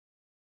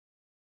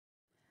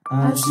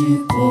As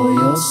you pour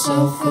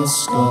yourself a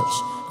scotch,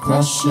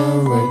 crush a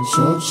roach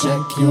or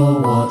check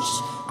your watch.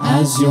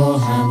 As your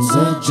hands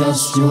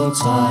adjust your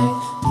tie,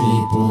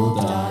 people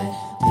die,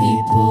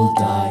 people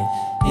die.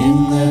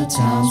 In the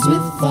towns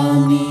with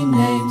funny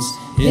names,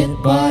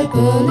 hit by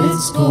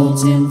bullets,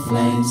 caught in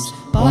flames.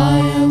 By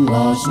and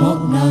large,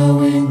 not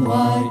knowing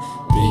why,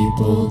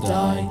 people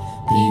die,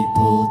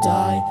 people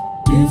die.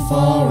 Too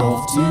far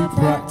off to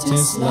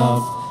practice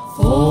love,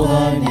 for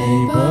thy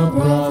neighbour,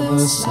 brother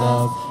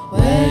Slav,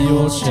 where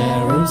your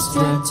cherubs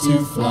dread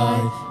to fly.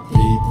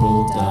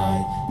 People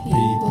die,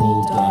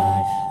 people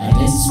die.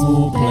 And in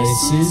small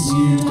places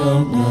you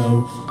don't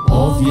know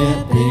of,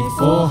 yet big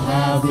for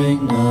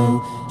having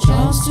no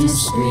chance to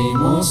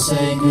scream or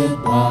say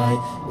goodbye.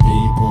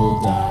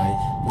 People die,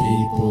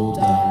 people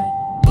die.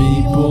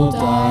 People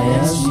die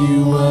as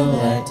you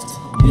elect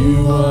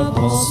new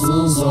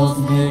apostles of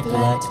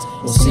neglect,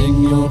 or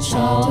sing your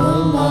child a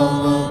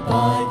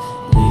lullaby.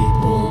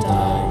 People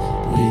die,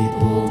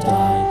 people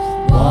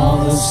die.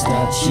 While the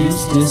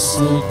statutes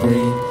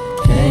disagree,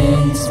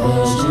 Cain's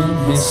version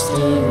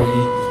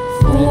history,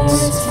 for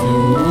its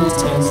fool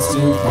tends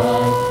to